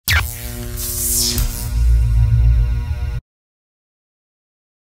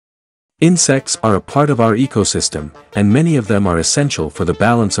Insects are a part of our ecosystem, and many of them are essential for the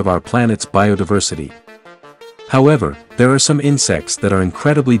balance of our planet's biodiversity. However, there are some insects that are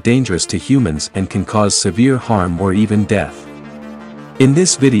incredibly dangerous to humans and can cause severe harm or even death. In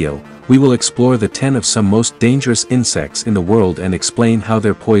this video, we will explore the 10 of some most dangerous insects in the world and explain how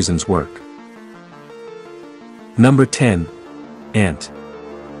their poisons work. Number 10. Ant.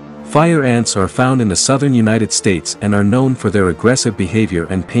 Fire ants are found in the southern United States and are known for their aggressive behavior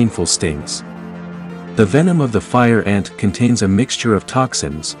and painful stings. The venom of the fire ant contains a mixture of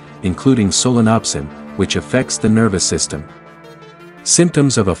toxins, including solanopsin, which affects the nervous system.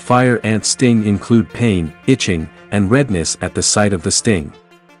 Symptoms of a fire ant sting include pain, itching, and redness at the site of the sting.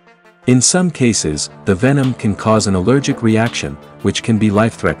 In some cases, the venom can cause an allergic reaction, which can be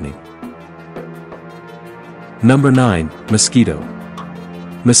life-threatening. Number 9. Mosquito.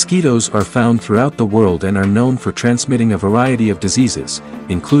 Mosquitoes are found throughout the world and are known for transmitting a variety of diseases,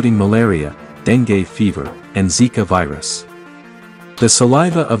 including malaria, dengue fever, and Zika virus. The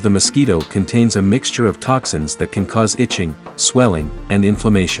saliva of the mosquito contains a mixture of toxins that can cause itching, swelling, and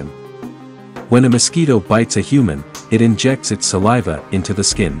inflammation. When a mosquito bites a human, it injects its saliva into the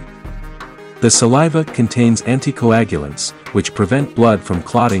skin. The saliva contains anticoagulants, which prevent blood from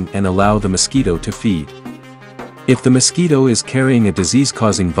clotting and allow the mosquito to feed. If the mosquito is carrying a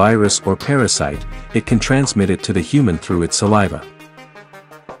disease-causing virus or parasite, it can transmit it to the human through its saliva.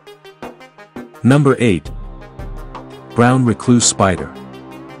 Number 8. Brown recluse spider.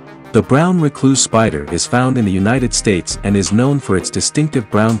 The brown recluse spider is found in the United States and is known for its distinctive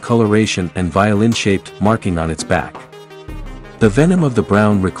brown coloration and violin-shaped marking on its back. The venom of the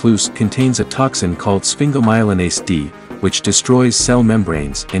brown recluse contains a toxin called sphingomyelinase D, which destroys cell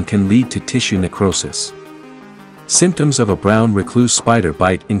membranes and can lead to tissue necrosis. Symptoms of a brown recluse spider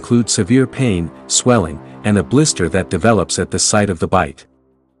bite include severe pain, swelling, and a blister that develops at the site of the bite.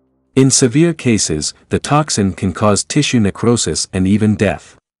 In severe cases, the toxin can cause tissue necrosis and even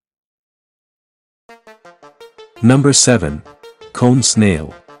death. Number 7. Cone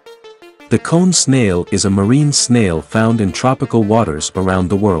snail. The cone snail is a marine snail found in tropical waters around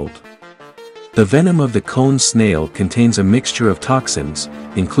the world. The venom of the cone snail contains a mixture of toxins,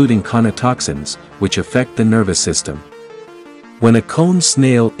 including conotoxins, which affect the nervous system. When a cone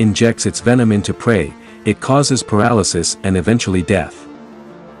snail injects its venom into prey, it causes paralysis and eventually death.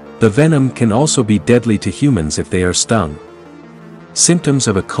 The venom can also be deadly to humans if they are stung. Symptoms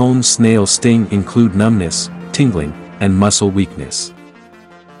of a cone snail sting include numbness, tingling, and muscle weakness.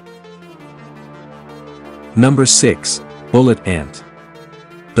 Number 6. Bullet ant.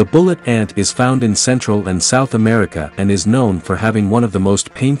 The bullet ant is found in Central and South America and is known for having one of the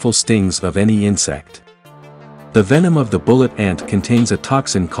most painful stings of any insect. The venom of the bullet ant contains a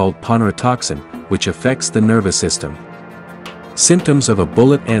toxin called ponerotoxin, which affects the nervous system. Symptoms of a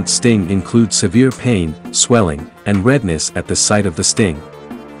bullet ant sting include severe pain, swelling, and redness at the site of the sting.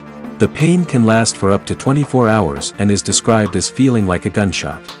 The pain can last for up to 24 hours and is described as feeling like a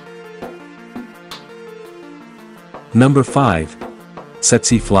gunshot. Number 5.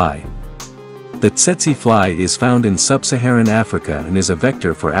 Tsetse fly. The tsetse fly is found in sub-Saharan Africa and is a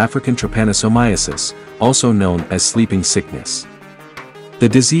vector for African trypanosomiasis, also known as sleeping sickness. The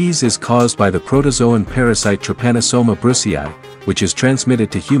disease is caused by the protozoan parasite Trypanosoma brucei, which is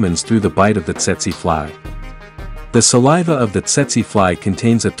transmitted to humans through the bite of the tsetse fly. The saliva of the tsetse fly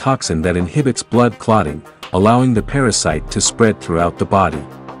contains a toxin that inhibits blood clotting, allowing the parasite to spread throughout the body.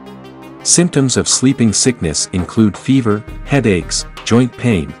 Symptoms of sleeping sickness include fever, headaches, joint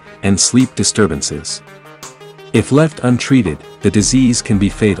pain, and sleep disturbances. If left untreated, the disease can be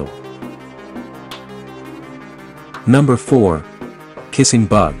fatal. Number 4. Kissing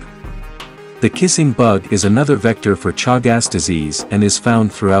bug. The kissing bug is another vector for Chagas disease and is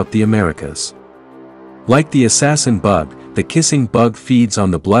found throughout the Americas. Like the assassin bug, the kissing bug feeds on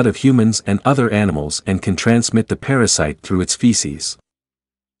the blood of humans and other animals and can transmit the parasite through its feces.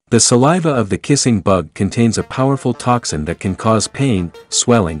 The saliva of the kissing bug contains a powerful toxin that can cause pain,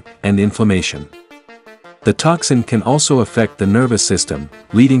 swelling, and inflammation. The toxin can also affect the nervous system,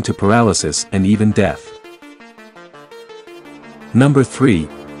 leading to paralysis and even death. Number 3.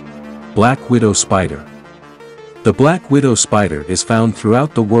 Black widow spider. The black widow spider is found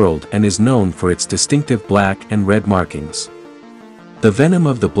throughout the world and is known for its distinctive black and red markings. The venom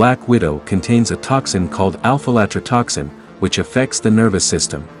of the black widow contains a toxin called alpha-latrotoxin, which affects the nervous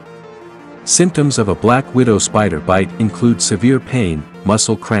system. Symptoms of a black widow spider bite include severe pain,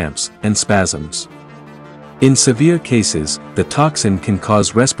 muscle cramps, and spasms. In severe cases, the toxin can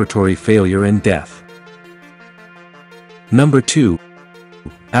cause respiratory failure and death. Number 2.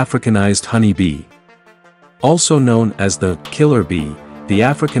 Africanized honeybee. Also known as the killer bee, the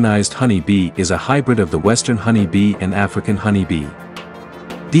Africanized honeybee is a hybrid of the Western honeybee and African honeybee.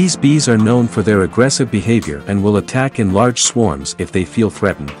 These bees are known for their aggressive behavior and will attack in large swarms if they feel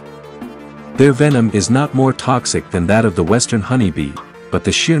threatened. Their venom is not more toxic than that of the Western honeybee, but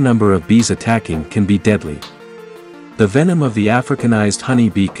the sheer number of bees attacking can be deadly. The venom of the Africanized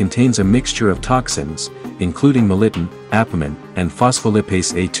honeybee contains a mixture of toxins, including melittin, apamin, and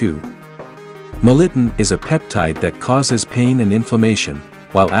phospholipase A2. Melittin is a peptide that causes pain and inflammation,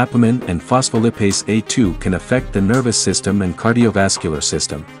 while apamin and phospholipase A2 can affect the nervous system and cardiovascular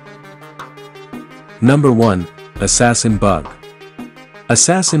system. Number 1. Assassin bug.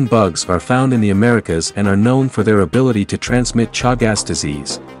 Assassin bugs are found in the Americas and are known for their ability to transmit Chagas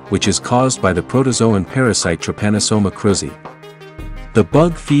disease, which is caused by the protozoan parasite Trypanosoma cruzi. The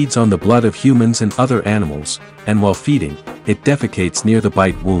bug feeds on the blood of humans and other animals, and while feeding, it defecates near the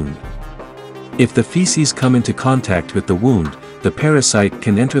bite wound. If the feces come into contact with the wound, the parasite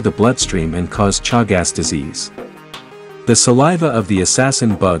can enter the bloodstream and cause Chagas disease. The saliva of the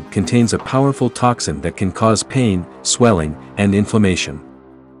assassin bug contains a powerful toxin that can cause pain, swelling, and inflammation.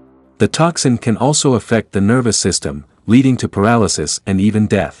 The toxin can also affect the nervous system, leading to paralysis and even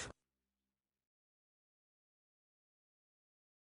death.